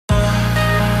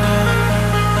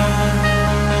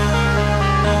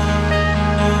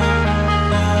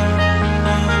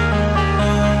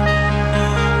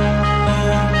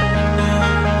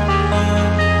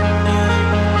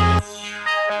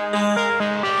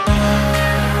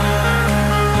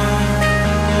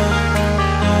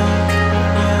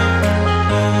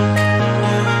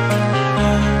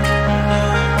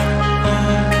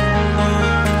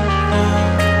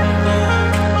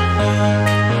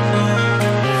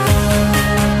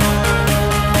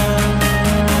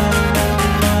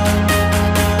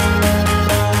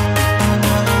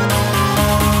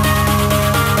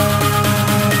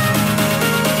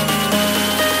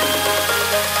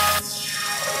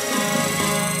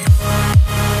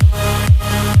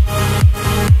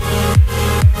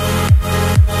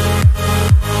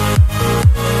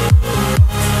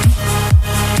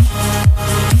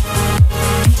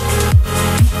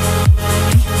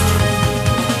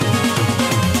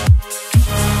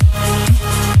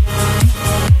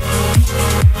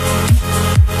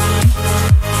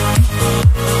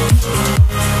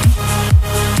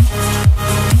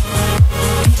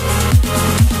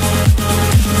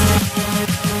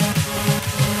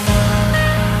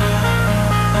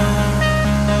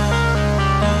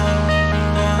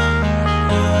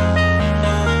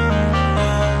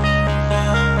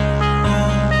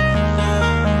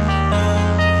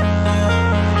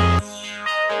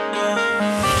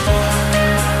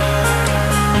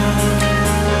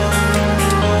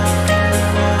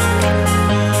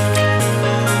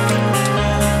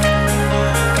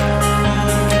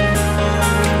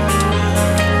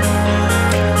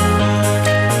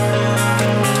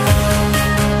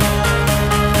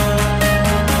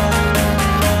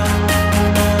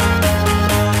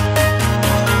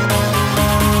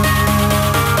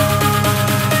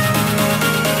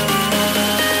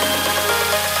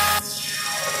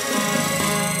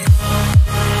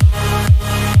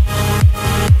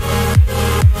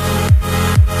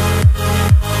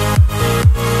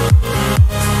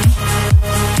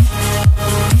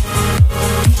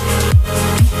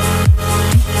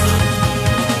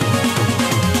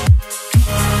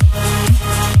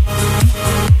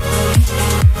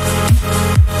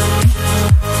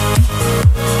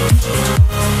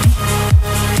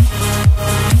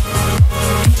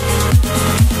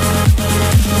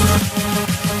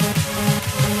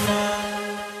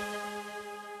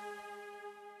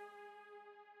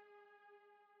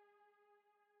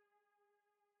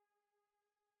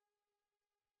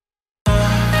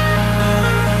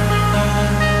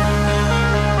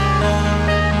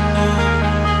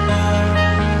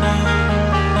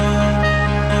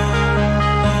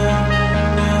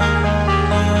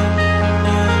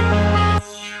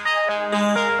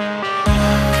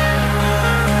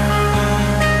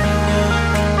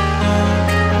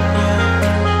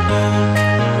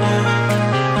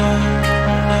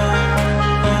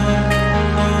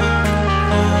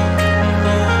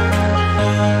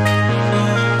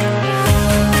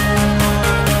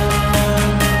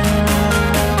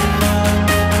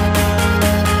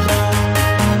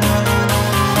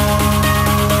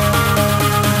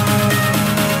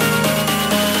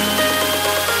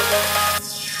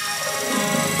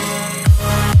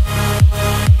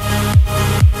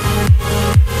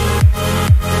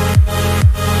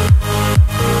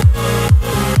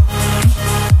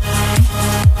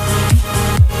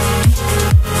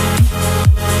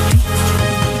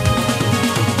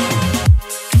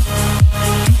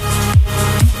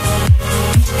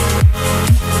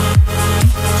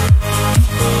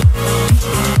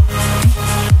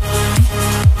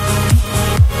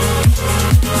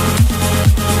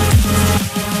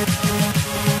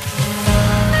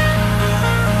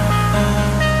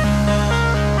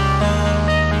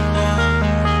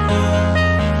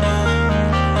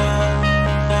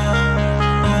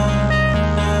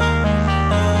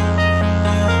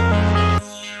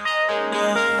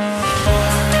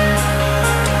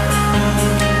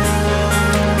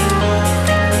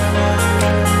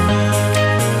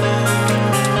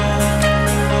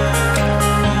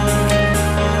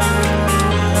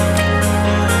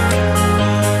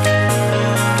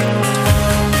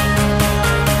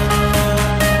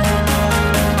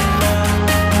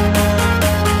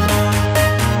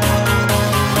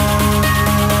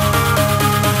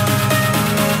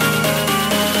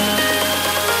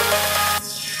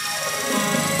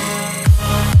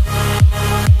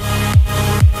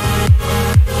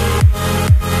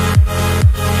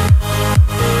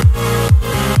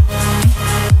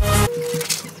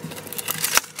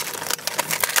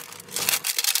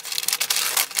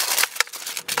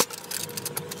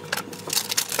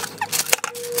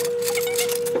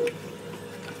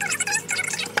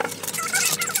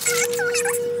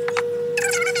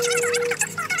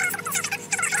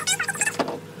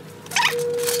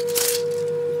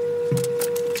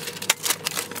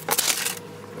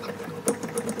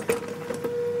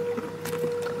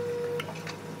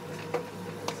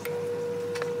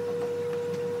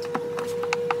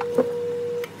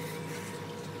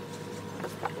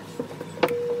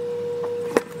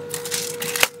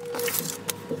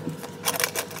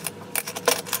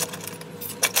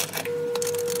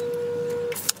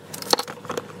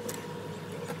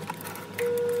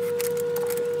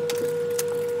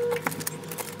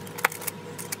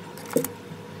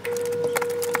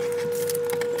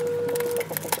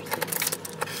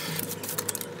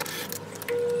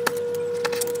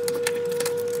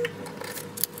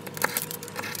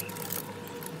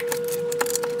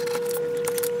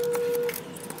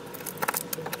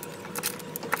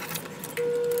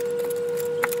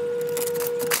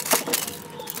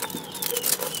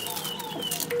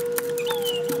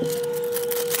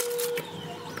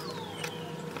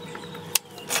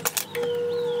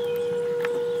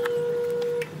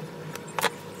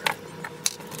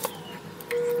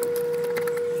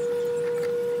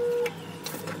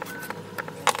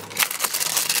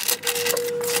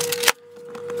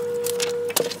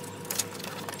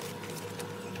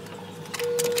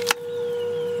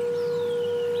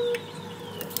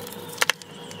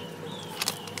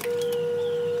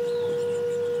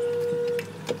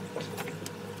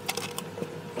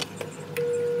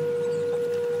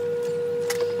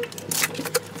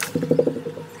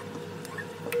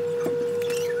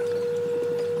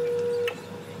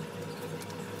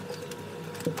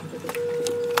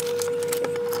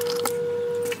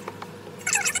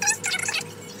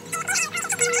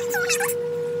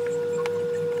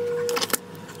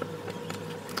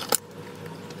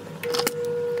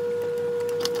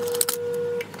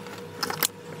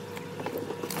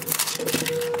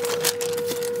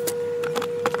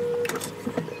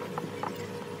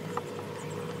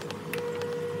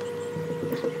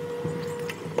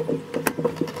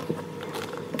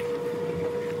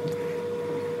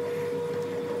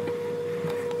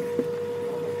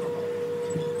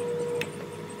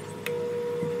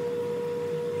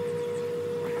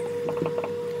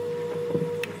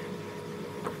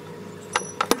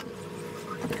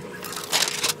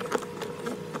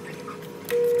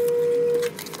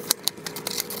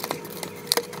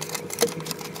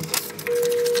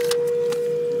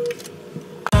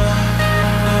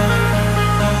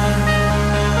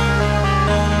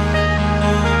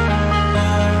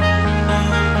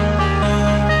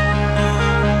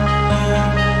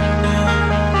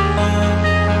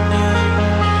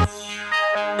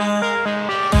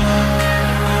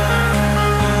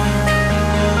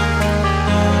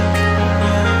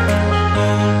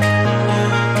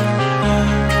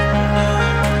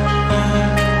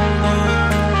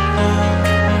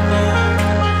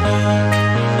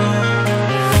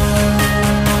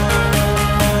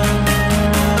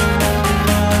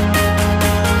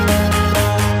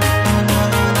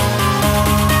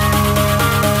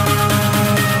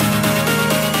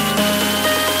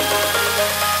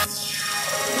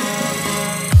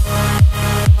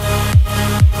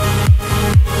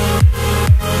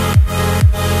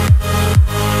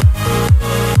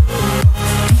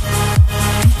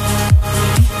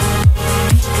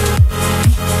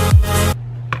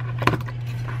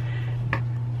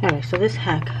so this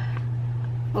hack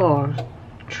or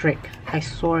trick, I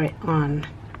saw it on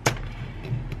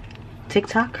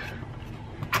TikTok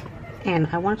and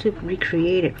I want to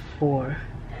recreate it for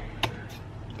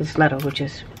this letter, which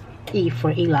is E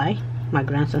for Eli, my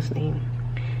grandson's name.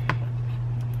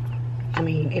 I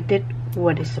mean, it did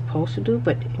what it's supposed to do,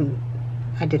 but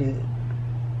I didn't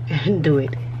do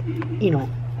it, you know,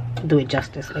 do it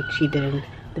justice like she did in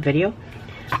the video.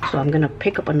 So I'm gonna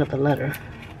pick up another letter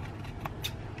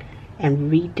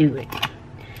and redo it,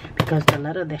 because the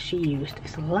letter that she used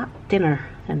is a lot thinner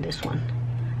than this one.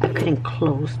 I couldn't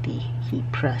close the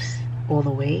heat press all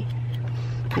the way,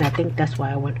 and I think that's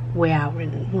why I went way out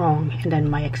and wrong. And then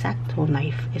my X-Acto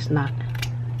knife is not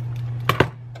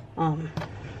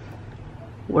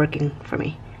working for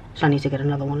me, so I need to get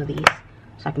another one of these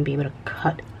so I can be able to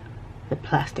cut the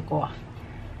plastic off.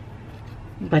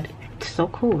 But it's so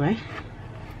cool, right?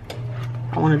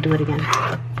 I want to do it again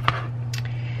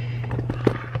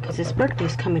because his birthday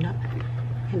is coming up,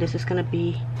 and this is gonna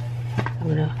be, I'm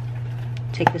gonna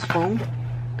take this foam,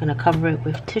 gonna cover it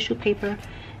with tissue paper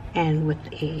and with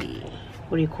a,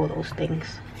 what do you call those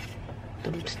things,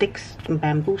 the sticks, the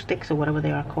bamboo sticks or whatever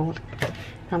they are called.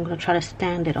 And I'm gonna try to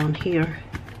stand it on here,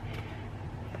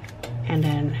 and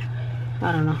then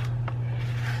I don't know,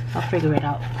 I'll figure it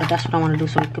out. But that's what I want to do,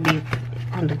 so it could be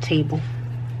on the table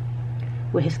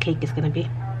where his cake is gonna be.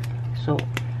 So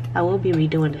I will be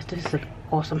redoing this. This is an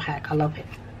awesome hack. I love it.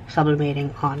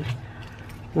 Sublimating on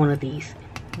one of these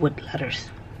wood letters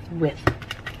with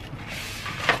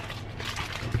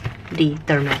the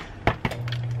thermal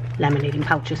laminating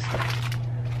pouches.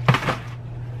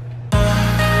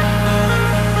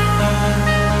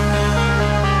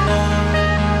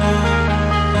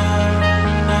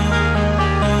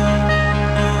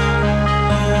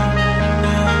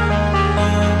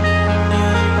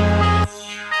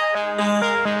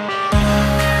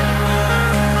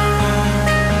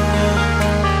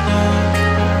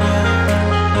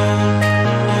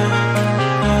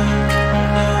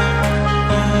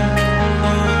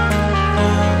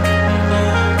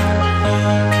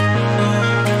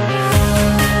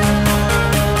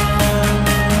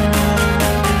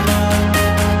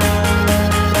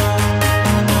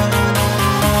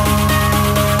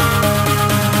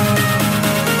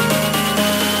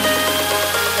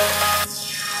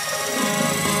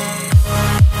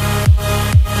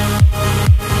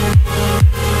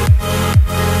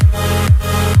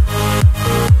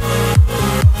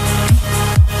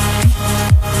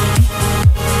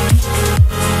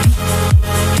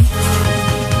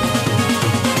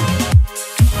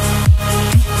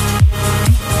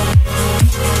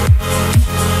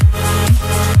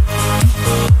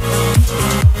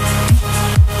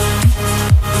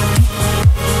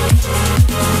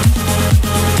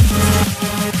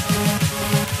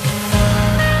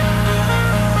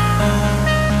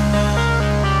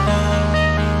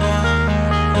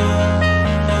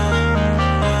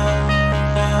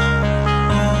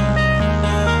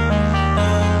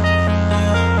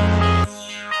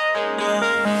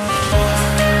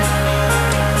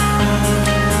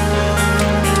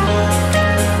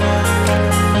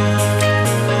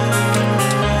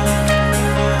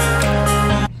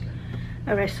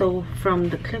 So from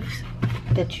the clips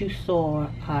that you saw,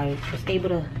 I was able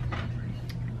to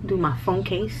do my phone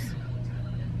case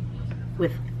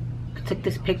with, I took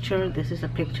this picture. This is a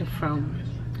picture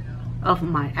of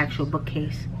my actual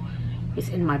bookcase. It's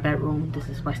in my bedroom. This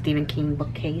is my Stephen King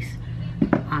bookcase.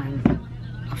 I'm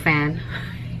a fan,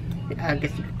 I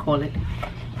guess you could call it,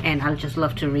 and I just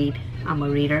love to read. I'm a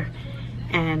reader,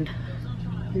 and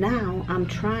now I'm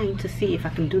trying to see if I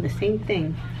can do the same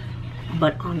thing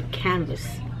but on canvas.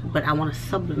 But I want to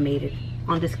sublimate it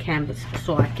on this canvas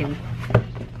so I can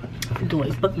do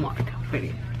a bookmark with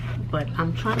it. But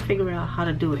I'm trying to figure out how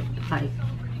to do it. Like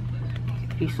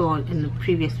if you saw in the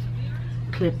previous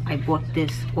clip, I bought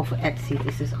this off of Etsy.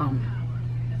 This is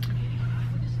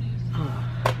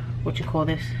what you call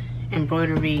this,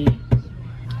 embroidery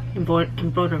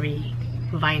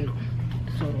vinyl.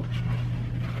 So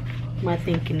my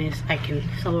thinking is I can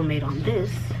sublimate on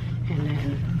this, and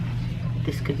then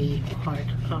this could be part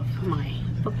of my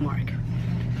bookmark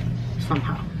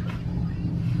somehow.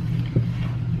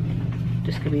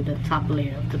 This could be the top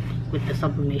layer of with the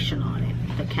sublimation on it,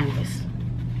 the canvas.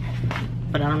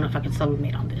 But I don't know if I can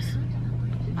sublimate on this.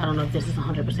 I don't know if this is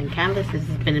 100% canvas. This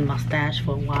has been in my stash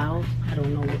for a while. I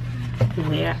don't know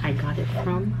where I got it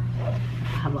from.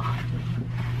 I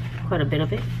have quite a bit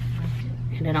of it.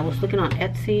 And then I was looking on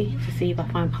Etsy to see if I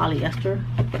find polyester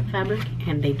fabric,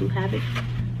 and they do have it.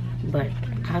 But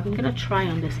I'm gonna try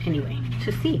on this anyway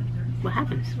to see what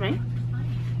happens, right?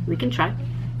 We can try.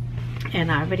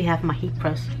 and I already have my heat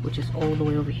press, which is all the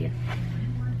way over here,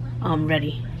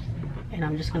 ready. And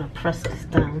I'm just gonna press this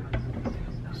down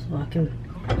so I can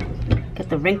get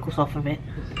the wrinkles off of it.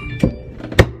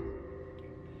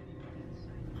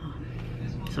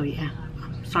 So yeah,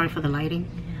 I'm sorry for the lighting.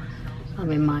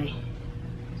 I'm in my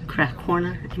crack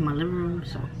corner in my living room,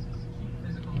 so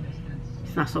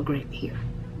it's not so great here.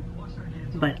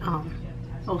 But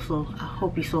also I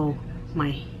hope you saw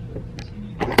my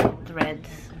threads.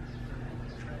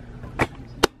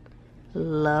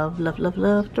 Love, love, love,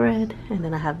 love thread. And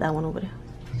then I have that one over there.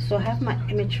 So I have my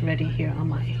image ready here on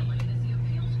my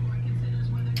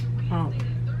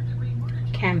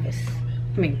canvas.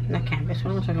 I mean, not canvas,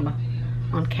 what am I talking about?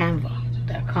 On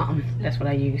canva.com. That's what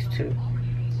I use to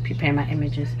prepare my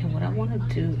images. And what I want to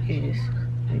do is,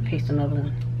 let me paste another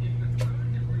one,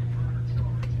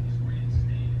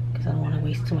 because I don't want to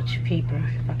waste too much paper.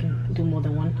 If I can do more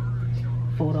than one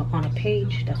photo on a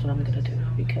page, that's what I'm going to do,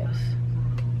 because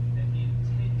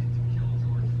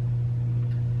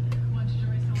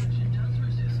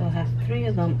so I have 3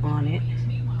 of them on it.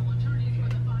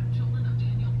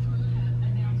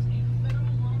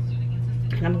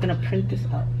 And I'm gonna print this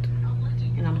out,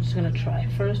 and I'm just gonna try.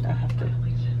 First I have to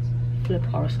flip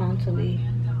horizontally.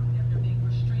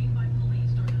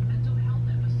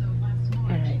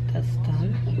 Alright, that's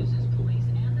done.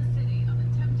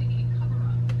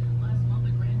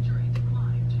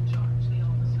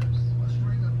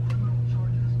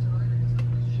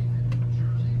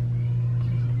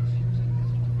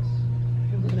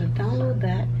 I'm gonna download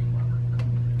that,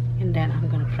 and then I'm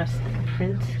gonna press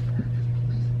print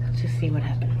to see what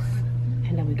happens,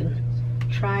 and then we can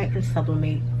try and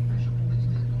sublimate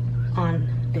on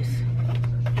this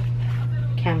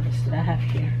canvas that I have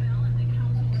here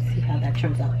to see how that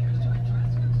turns out.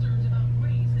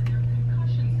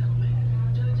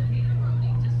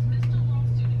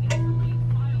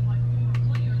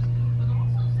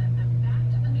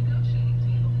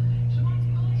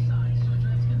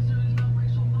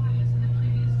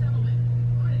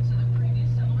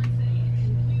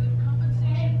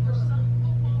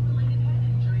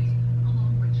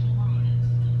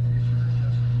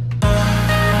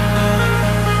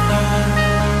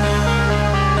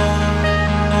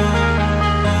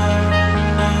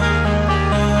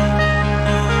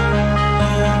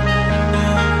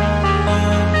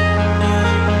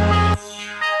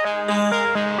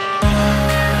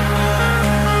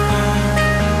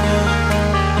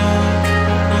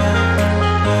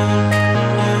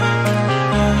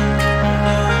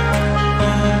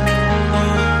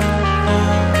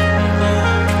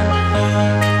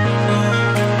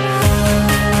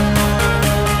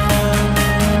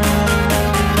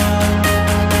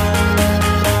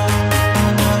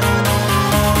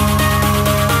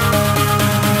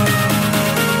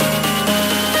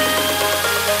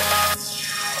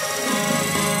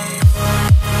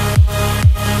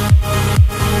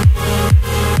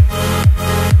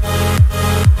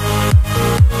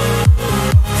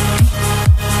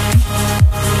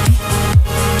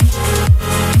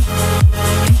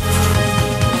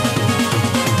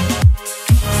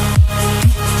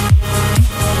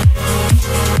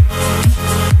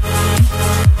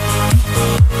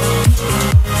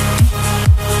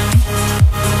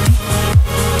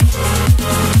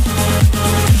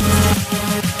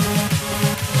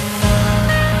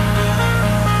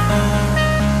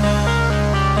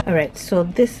 Alright, so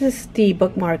this is the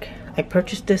bookmark. I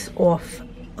purchased this off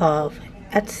of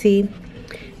Etsy.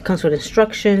 It comes with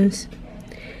instructions,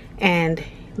 and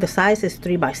the size is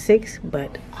 3x6,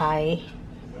 but I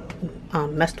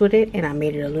messed with it and I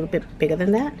made it a little bit bigger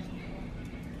than that,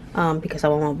 because I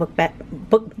want my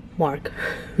bookmark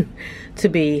to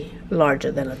be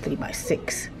larger than a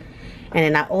 3x6. And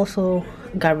then I also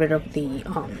got rid of the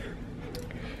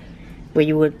where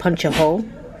you would punch a hole,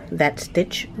 that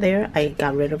stitch there. I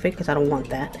got rid of it because I don't want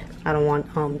that. I don't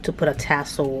want to put a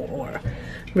tassel or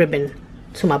ribbon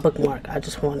to my bookmark. I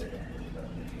just want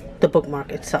the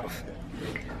bookmark itself.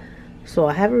 So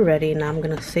I have it ready. Now I'm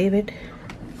gonna save it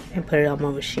and put it on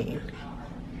my machine.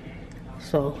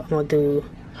 So I'm gonna do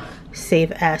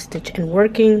save as stitch and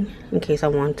working in case I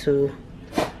want to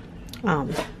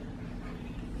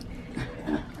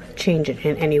change it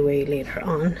in any way later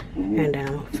on. And then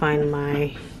I'll find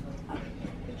my,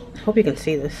 hope you can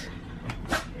see this.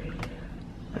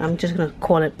 I'm just gonna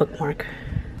call it bookmark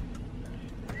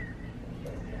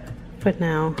for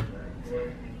now,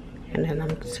 and then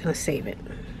I'm just gonna save it.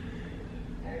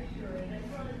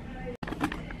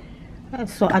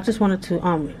 So I just wanted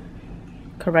to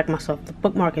correct myself. The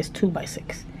bookmark is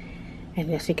 2x6,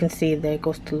 and as you can see, there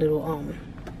goes the little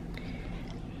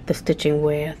the stitching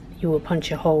where you would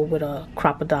punch a hole with a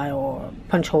crocodile or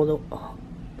punch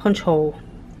hole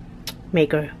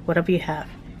maker, whatever you have.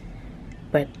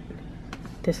 But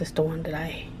this is the one that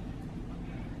I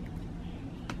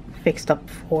fixed up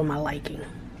for my liking.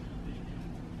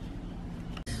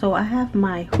 So I have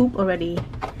my hoop already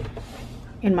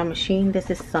in my machine. This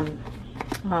is some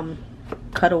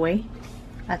cutaway.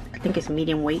 I think it's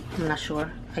medium weight, I'm not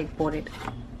sure. I bought it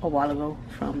a while ago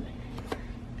from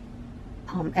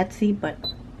Etsy, but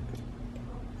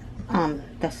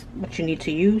that's what you need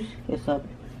to use, is a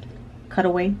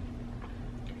cutaway.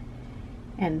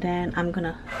 And then I'm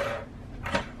gonna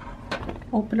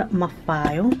open up my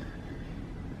file.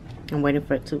 I'm waiting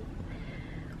for it to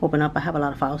open up. I have a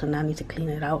lot of files and now I need to clean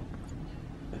it out,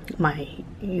 my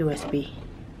USB,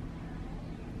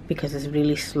 because it's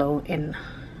really slow in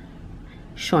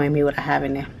showing me what I have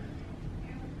in there.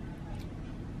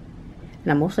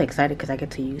 And I'm also excited because I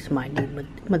get to use my new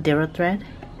Madeira thread,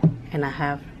 and I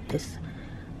have this,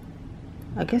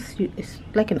 I guess it's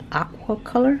like an aqua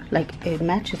color, like it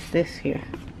matches this here.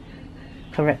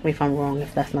 Correct me if I'm wrong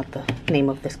if that's not the name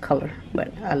of this color,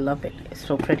 but I love it. It's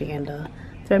so pretty, and the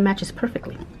thread matches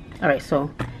perfectly. Alright,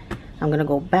 so I'm gonna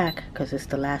go back because it's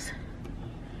the last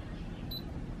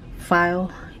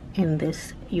file in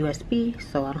this USB,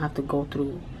 so I don't have to go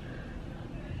through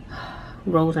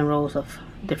rows and rows of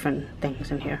different things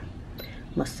in here.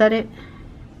 I'm gonna set it,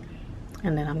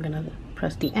 and then I'm gonna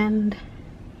press the end.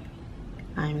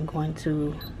 I'm going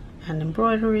to end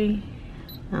embroidery.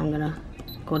 I'm gonna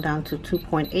go down to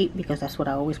 2.8 because that's what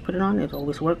I always put it on. It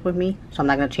always worked with me, so I'm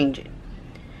not gonna change it.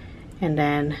 And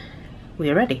then we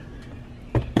are ready.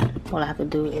 All I have to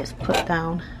do is put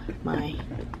down my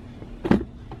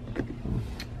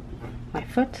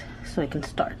foot so it can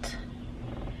start.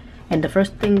 And the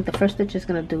first stitch is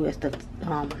gonna do is the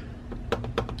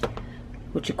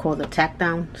what you call the tack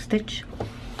down stitch,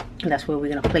 and that's where we're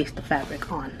gonna place the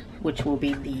fabric on, which will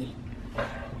be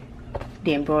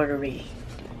the embroidery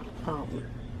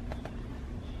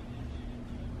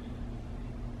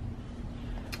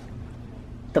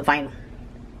the vinyl.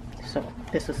 So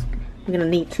this is, we're gonna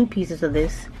need 2 pieces of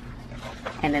this,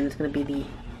 and then it's gonna be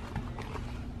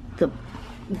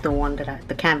the one that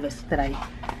the canvas that I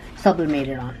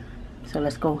sublimated on. So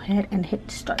let's go ahead and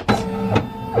hit start.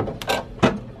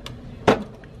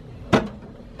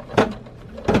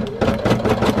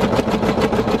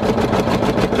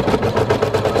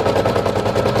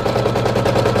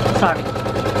 Sorry,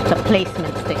 the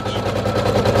placement stitch.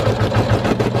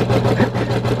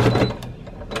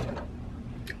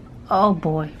 Oh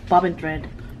boy, bobbin thread.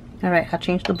 Alright, I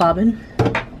changed the bobbin.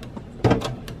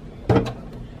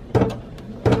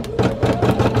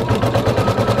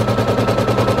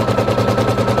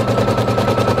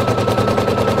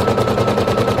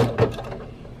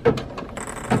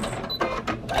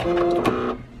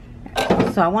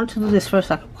 So I wanted to do this first.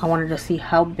 I wanted to see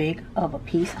how big of a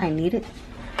piece I needed.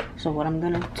 So what I'm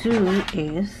gonna do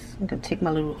is I'm gonna take my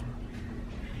little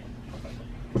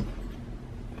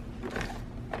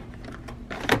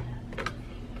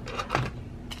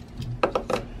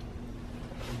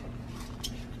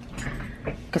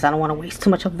because I don't want to waste too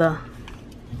much of the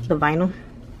vinyl.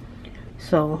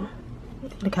 So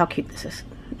look how cute this is.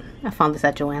 I found this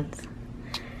at Joann's.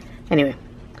 Anyway,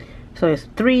 so it's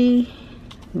 3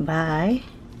 by,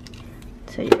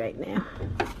 I'll tell you right now,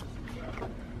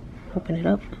 open it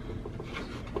up,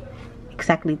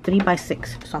 exactly 3 by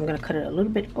 6. So I'm gonna cut it a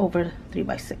little bit over 3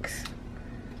 by 6,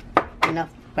 enough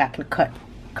where I can cut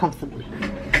comfortably.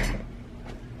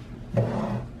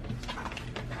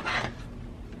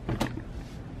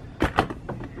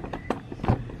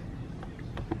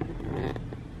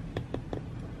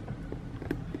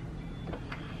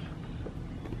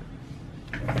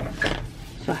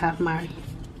 So I have my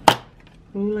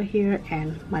ruler here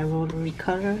and my rotary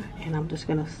cutter, and I'm just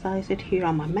gonna size it here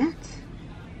on my mat,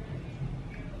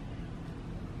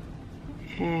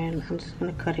 and I'm just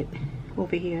gonna cut it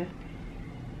over here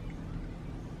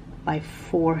by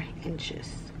 4 inches,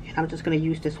 and I'm just gonna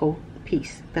use this whole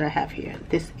piece that I have here.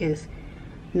 This is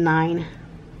 9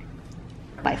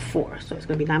 by 4, so it's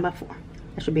gonna be 9 by 4.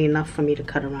 That should be enough for me to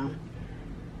cut around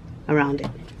it.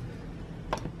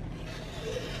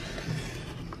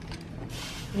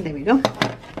 And there we go.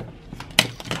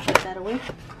 Put that away.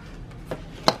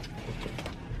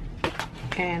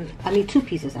 And I need 2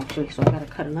 pieces actually, so I gotta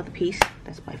cut another piece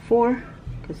that's by 4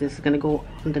 because this is gonna go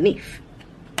underneath.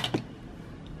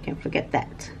 Can't forget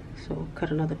that. So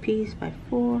cut another piece by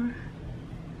 4.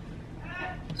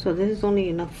 So this is only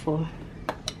enough for,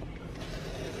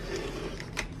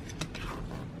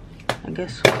 I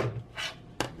guess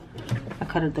I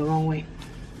cut it the wrong way.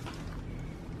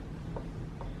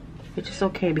 which is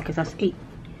okay because that's 8.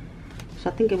 So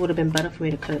I think it would have been better for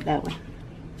me to cut it that way.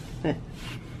 But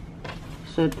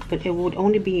it would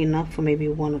only be enough for maybe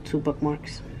 1 or 2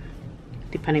 bookmarks,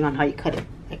 depending on how you cut it.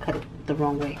 I cut it the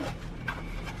wrong way.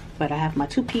 But I have my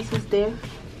 2 pieces there,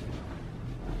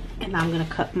 and I'm gonna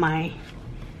cut my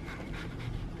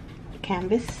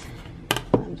canvas.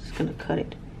 I'm just gonna cut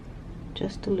it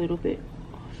just a little bit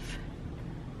off,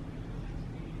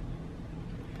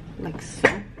 like so.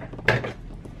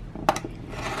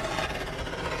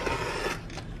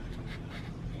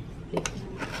 Like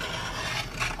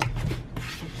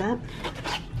that.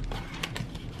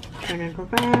 Turn it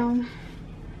around,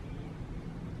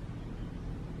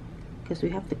 because we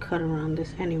have to cut around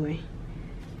this anyway.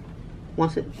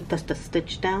 Once it does the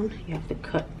stitch down, you have to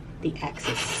cut the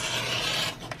axis.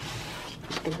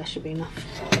 I think that should be enough.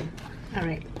 All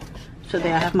right, so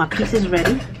there I have my pieces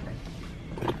ready.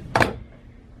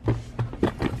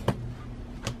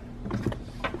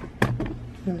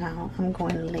 Now I'm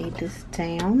going to lay this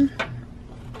down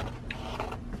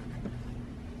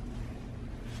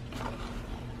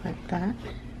like that,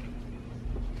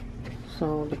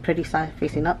 so the pretty side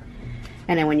facing up,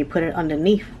 and then when you put it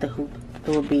underneath the hoop, it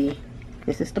will be,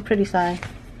 this is the pretty side,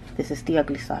 this is the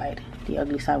ugly side. The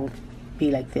ugly side will be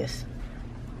like this.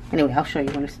 Anyway, I'll show you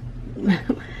when it's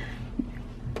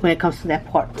when it comes to that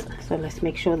part. So let's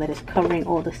make sure that it's covering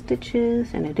all the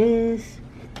stitches, and it is.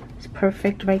 It's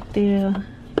perfect right there.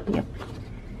 Yep.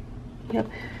 Yep.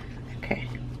 Okay.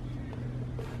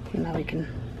 And now we can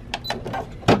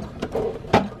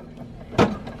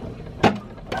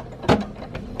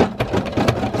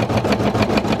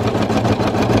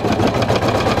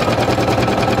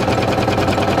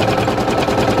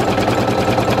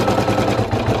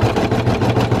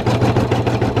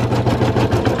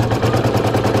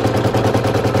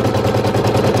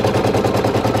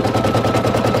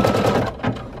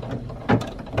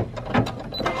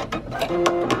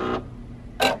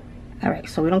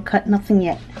so we don't cut nothing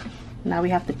yet. Now we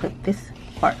have to put this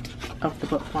part of the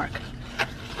bookmark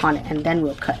on it, and then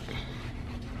we'll cut.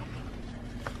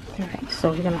 Alright,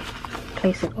 so we're gonna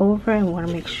place it over, and we want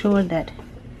to make sure that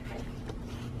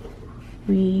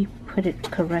we put it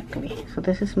correctly. So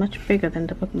this is much bigger than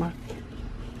the bookmark,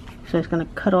 so it's gonna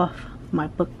cut off my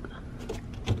book,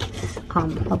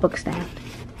 my book stand,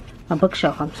 my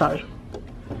bookshelf, I'm sorry.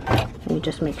 Let me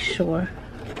just make sure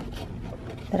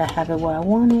that I have it where I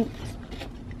want it.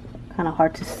 Kind of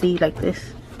hard to see like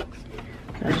this,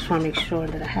 but I just want to make sure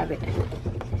that I have it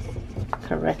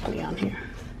correctly on here.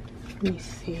 Let me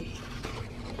see.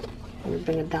 Let me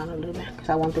bring it down a little bit, because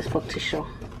I want this book to show.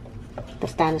 The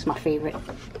Stand is my favorite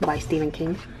by Stephen King,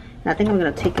 and I think I'm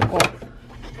going to take it off.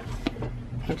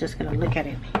 I'm just going to look at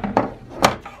it,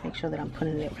 make sure that I'm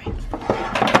putting it right.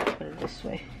 Put it this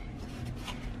way.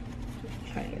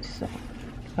 Alright, so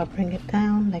if I bring it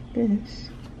down like this,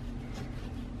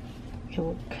 it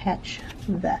will catch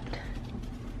that.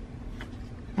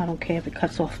 I don't care if it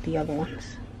cuts off the other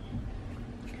ones.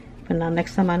 But now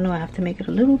next time I know I have to make it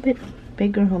a little bit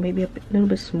bigger, or maybe a little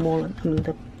bit smaller. I mean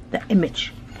the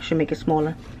image, I should make it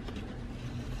smaller,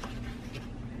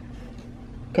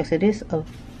 because it is a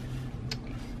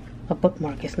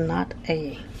bookmark. It's not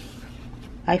a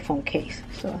iPhone case,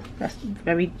 so that's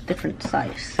very different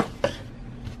size.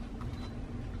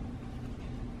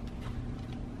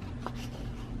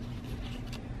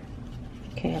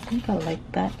 Okay, I think I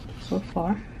like that so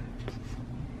far.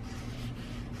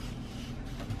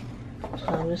 So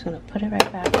I'm just going to put it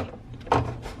right back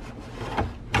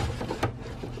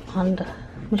on the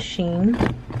machine.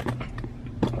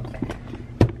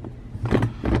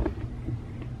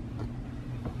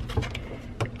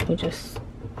 We just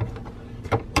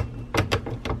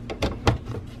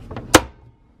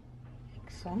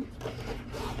like so.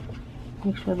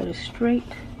 Make sure that it's straight.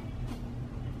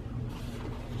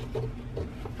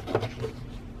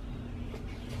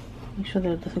 Make sure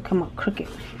that it doesn't come out crooked.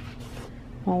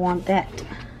 I don't want that.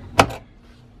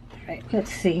 Alright,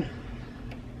 let's see.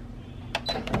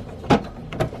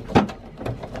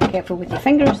 Careful with your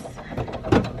fingers.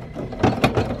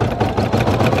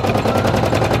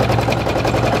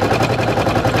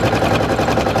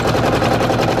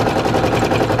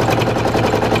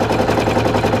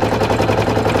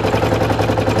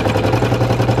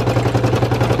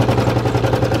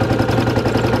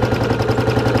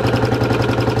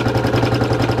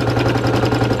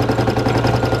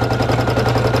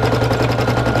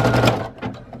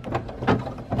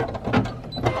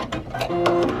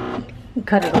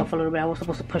 Cut it off a little bit. I was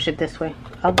supposed to push it this way.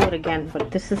 I'll do it again,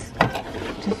 but this is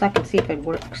just so I can see if it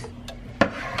works.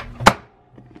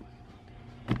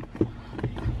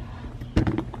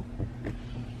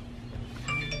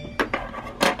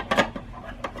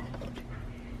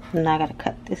 Now I gotta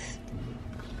cut this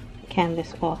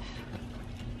canvas off.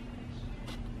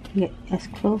 Get as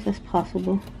close as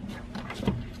possible.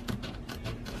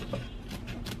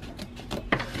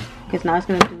 Because now it's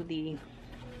gonna do the,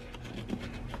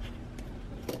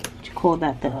 what you call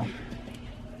that, the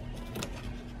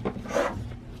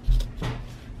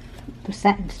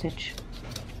satin stitch.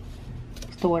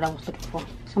 It's the word I was looking for.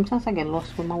 Sometimes I get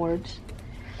lost with my words.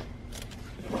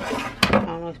 I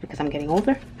don't know if it's because I'm getting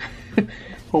older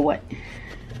or what.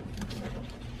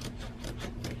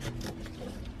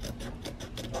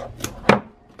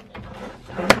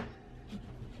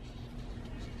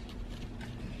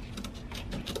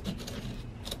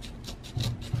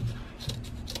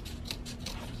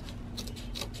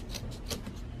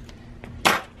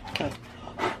 Okay.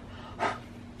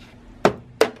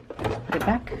 Put it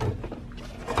back.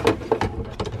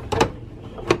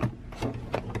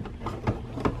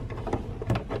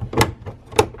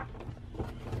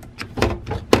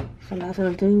 So now I'm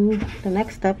going to do the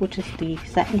next step, which is the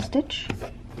satin stitch.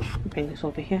 Bring this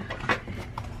over here.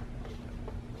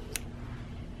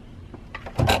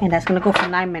 And that's going to go for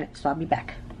 9 minutes, so I'll be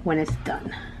back when it's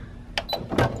done.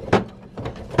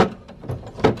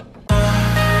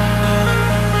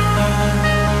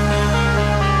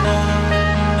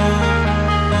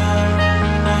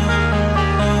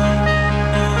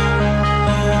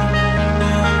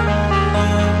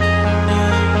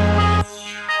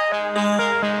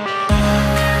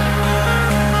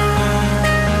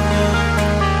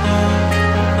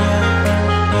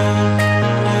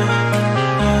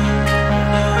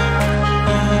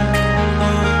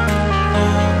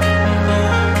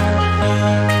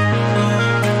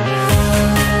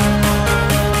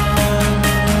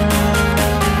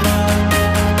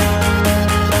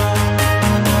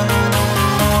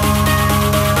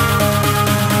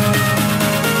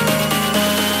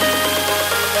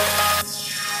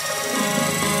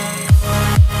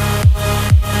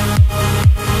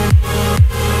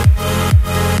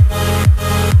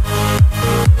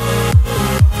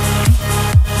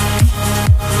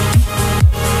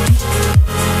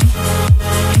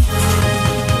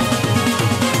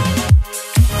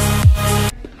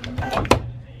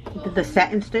 The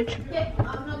satin stitch.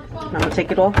 I'm gonna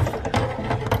take it off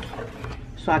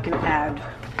so I can add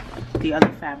the other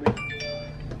fabric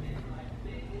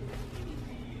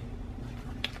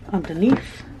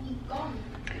underneath.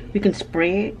 We can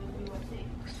spray it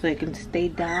so it can stay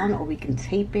down, or we can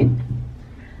tape it.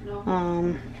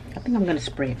 I think I'm gonna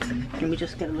spray it. Let me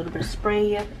just get a little bit of spray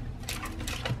here.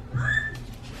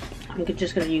 I'm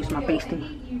just gonna use my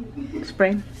basting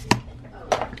spray.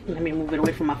 Let me move it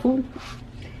away from my food.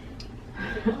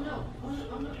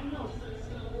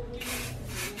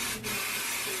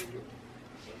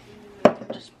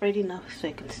 Just sprayed enough so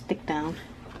it can stick down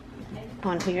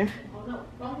on here.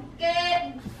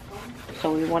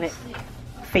 So we want it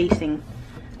facing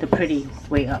the pretty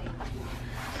way up.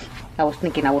 I was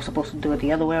thinking I was supposed to do it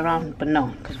the other way around, but no,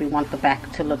 because we want the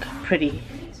back to look pretty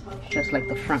just like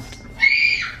the front.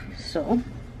 So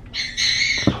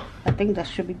I think that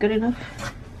should be good enough,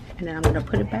 and then I'm gonna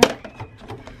put it back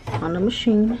on the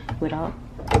machine without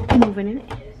moving it.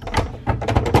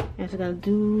 And it's gonna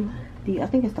do the, I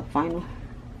think it's the final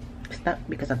step,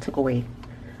 because I took away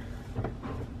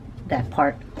that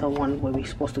part, the one where we're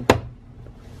supposed to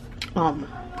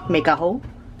make a hole.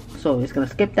 So it's gonna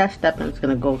skip that step and it's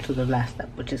gonna go to the last step,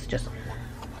 which is just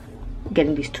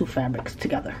getting these two fabrics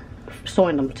together,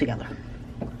 sewing them together,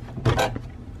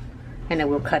 and then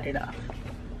we'll cut it off.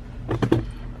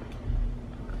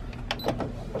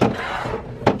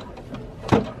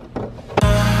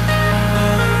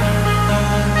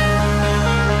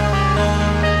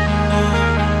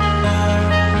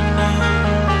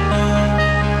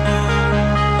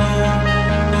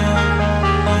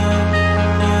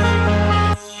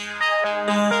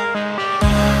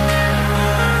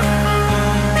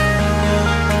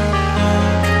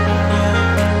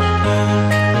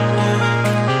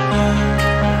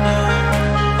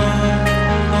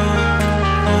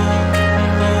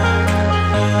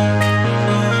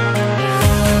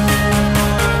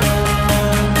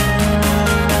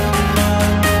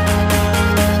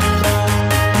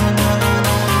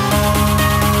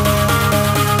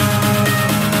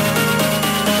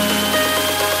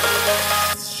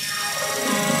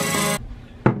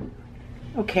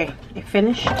 Okay, it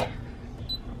finished.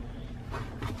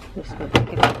 Just gonna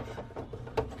take it off.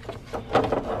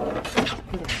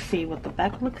 Let's see what the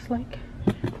back looks like.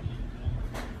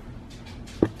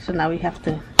 So now we have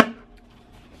to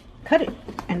cut it,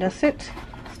 and that's it.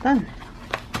 It's done.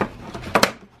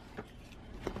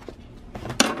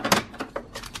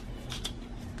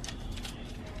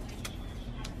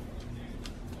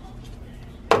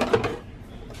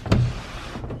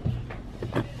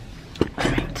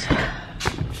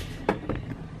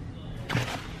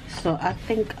 So I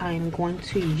think I'm going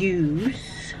to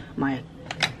use my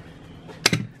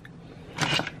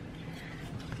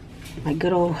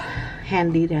good old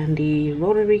handy dandy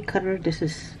rotary cutter. This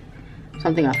is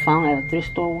something I found at a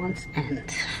thrift store once and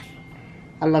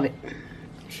I love it.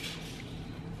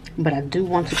 But I do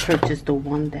want to purchase the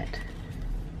one that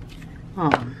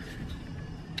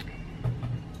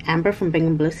Amber from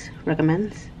Bing & Bliss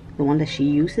recommends, the one that she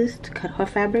uses to cut her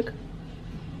fabric.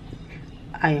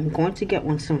 I am going to get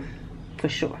one soon, for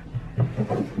sure.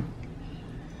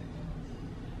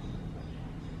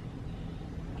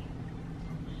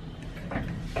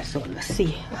 So let's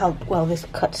see how well this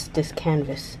cuts this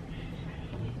canvas.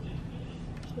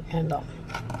 And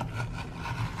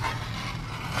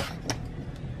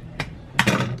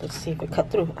let's see if it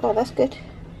cut through. Oh, that's good.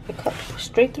 It cut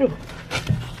straight through.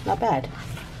 Not bad.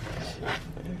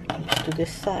 Let's do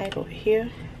this side over here.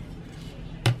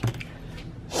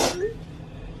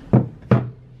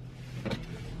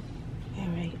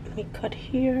 Alright, let me cut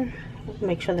here.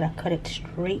 Make sure that I cut it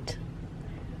straight.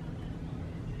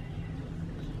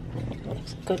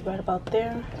 Looks good right about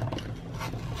there.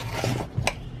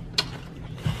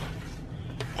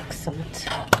 Excellent.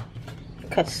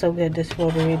 It cuts so good, this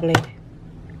rotary blade.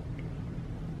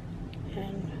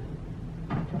 And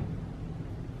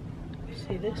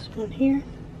see this one here.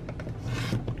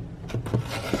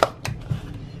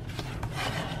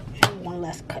 And one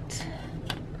last cut.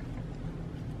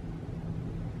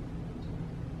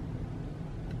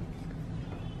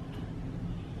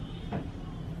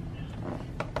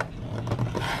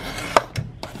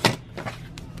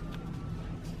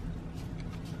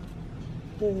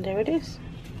 And there it is.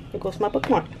 There goes my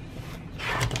bookmark.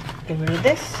 Get rid of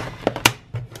this.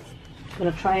 I'm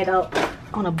gonna try it out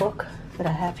on a book that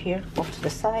I have here off to the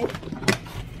side.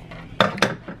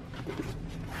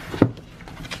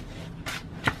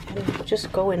 And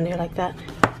just go in there like that.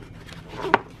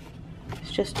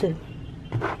 It's just to...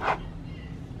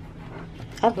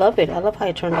 I love it. I love how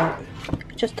it turned out.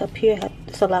 Just up here,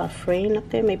 there's a lot of fraying up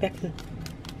there. Maybe I can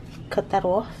cut that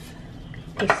off.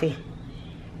 Let me see.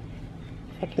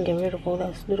 I can get rid of all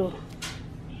those little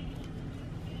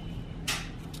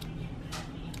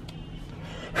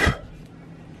I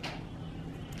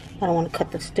don't want to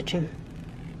cut the stitching.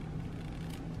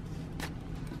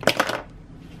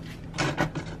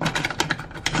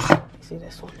 See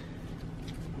this one.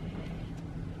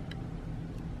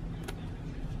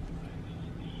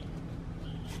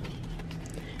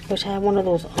 Wish I had one of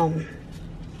those or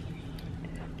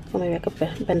maybe I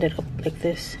could bend it up like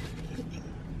this.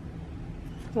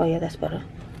 Oh yeah, that's better.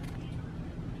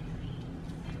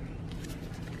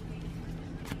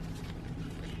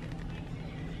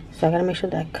 So I gotta make sure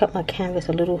that I cut my canvas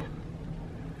a little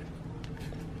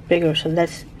bigger so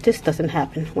this doesn't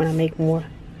happen when I make more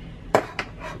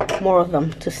of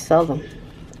them to sell them.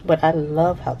 But I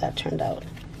love how that turned out.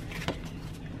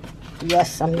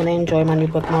 Yes, I'm gonna enjoy my new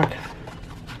bookmark.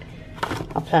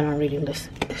 I plan on reading this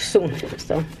soon,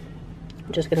 so I'm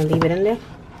just gonna leave it in there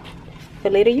for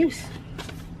later use.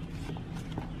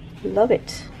 Love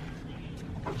it.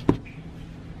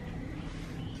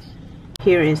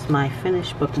 Here is my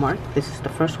finished bookmark. This is the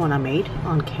first one I made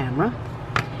on camera,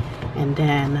 and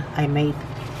then I made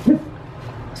a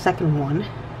second one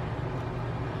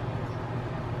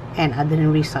and I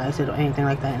didn't resize it or anything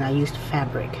like that, and I used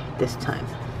fabric this time.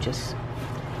 Just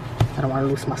I don't want to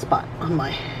lose my spot on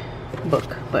my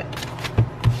book, but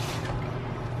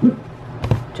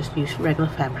just use regular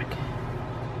fabric.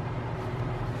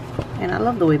 And I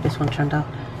love the way this one turned out.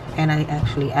 And I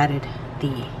actually added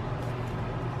the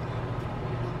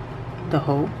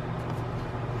hole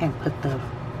and put the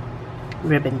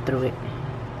ribbon through it.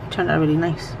 It turned out really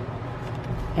nice.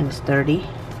 And it's sturdy.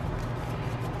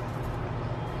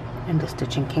 And the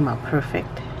stitching came out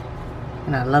perfect.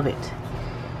 And I love it.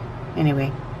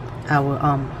 Anyway, I will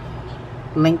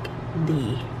link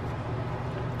the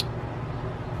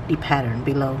pattern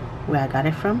below where I got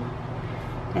it from.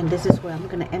 And this is where I'm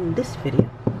going to end this video.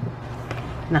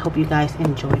 And I hope you guys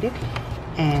enjoyed it.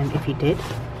 And if you did,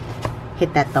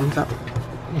 hit that thumbs up.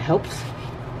 It helps.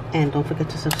 And don't forget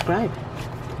to subscribe.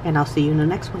 And I'll see you in the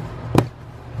next one.